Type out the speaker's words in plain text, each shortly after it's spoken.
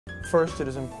First, it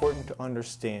is important to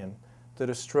understand that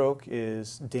a stroke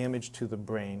is damage to the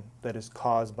brain that is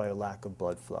caused by a lack of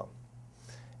blood flow.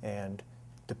 And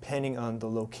depending on the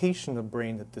location of the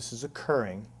brain that this is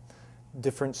occurring,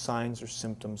 different signs or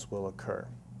symptoms will occur.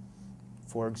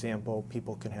 For example,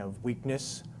 people can have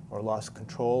weakness or lost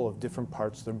control of different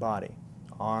parts of their body,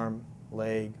 arm,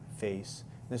 leg, face.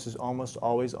 This is almost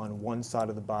always on one side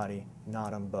of the body,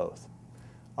 not on both.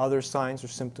 Other signs or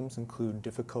symptoms include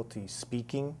difficulty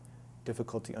speaking,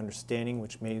 difficulty understanding,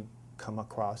 which may come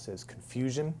across as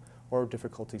confusion, or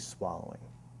difficulty swallowing.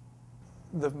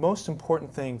 The most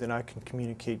important thing that I can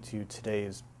communicate to you today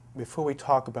is, before we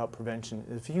talk about prevention,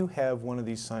 if you have one of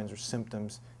these signs or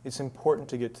symptoms, it's important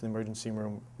to get to the emergency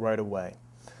room right away.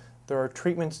 There are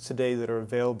treatments today that are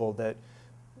available that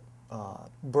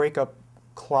break up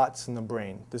clots in the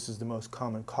brain. This is the most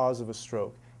common cause of a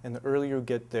stroke, and the earlier you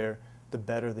get there, the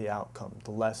better the outcome, the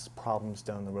less problems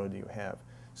down the road that you have.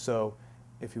 So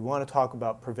if you want to talk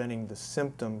about preventing the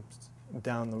symptoms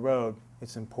down the road,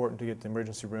 it's important to get to the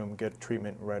emergency room and get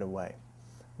treatment right away.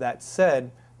 That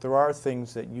said, there are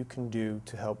things that you can do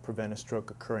to help prevent a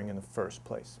stroke occurring in the first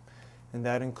place. And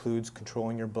that includes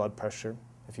controlling your blood pressure.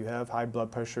 If you have high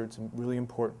blood pressure, it's really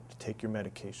important to take your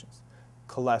medications.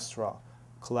 Cholesterol.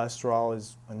 Cholesterol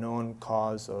is a known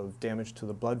cause of damage to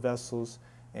the blood vessels,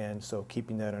 and so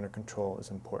keeping that under control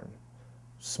is important.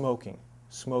 Smoking.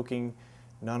 Smoking,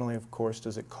 not only of course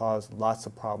does it cause lots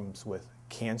of problems with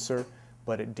cancer,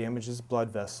 but it damages blood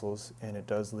vessels and it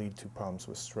does lead to problems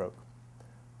with stroke.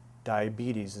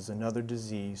 Diabetes is another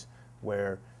disease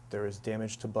where there is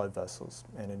damage to blood vessels,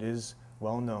 and it is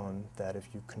well known that if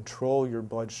you control your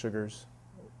blood sugars,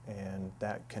 and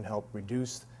that can help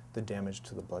reduce the damage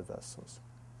to the blood vessels.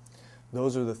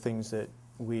 Those are the things that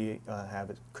we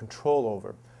have control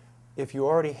over. If you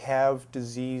already have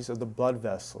disease of the blood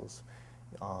vessels,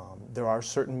 there are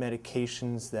certain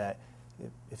medications that,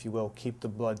 if you will, keep the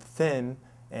blood thin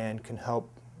and can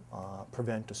help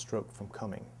prevent a stroke from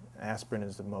coming. Aspirin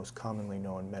is the most commonly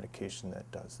known medication that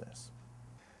does this.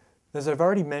 As I've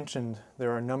already mentioned,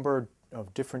 there are a number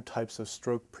of different types of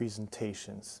stroke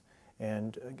presentations.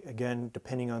 And again,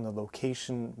 depending on the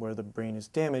location where the brain is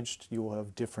damaged, you will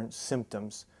have different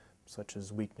symptoms, such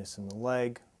as weakness in the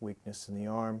leg, weakness in the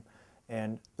arm,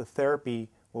 and the therapy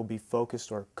will be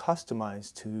focused or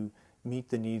customized to meet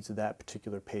the needs of that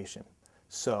particular patient.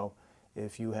 So,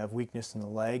 if you have weakness in the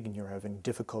leg and you're having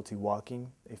difficulty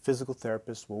walking, a physical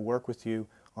therapist will work with you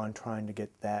on trying to get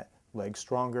that leg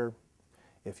stronger.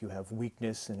 If you have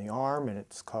weakness in the arm and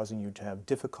it's causing you to have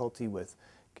difficulty with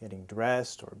getting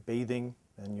dressed or bathing,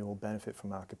 then you will benefit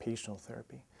from occupational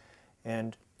therapy.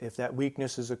 And if that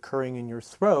weakness is occurring in your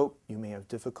throat, you may have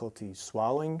difficulty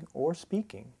swallowing or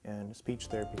speaking, and speech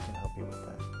therapy can help you with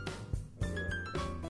that.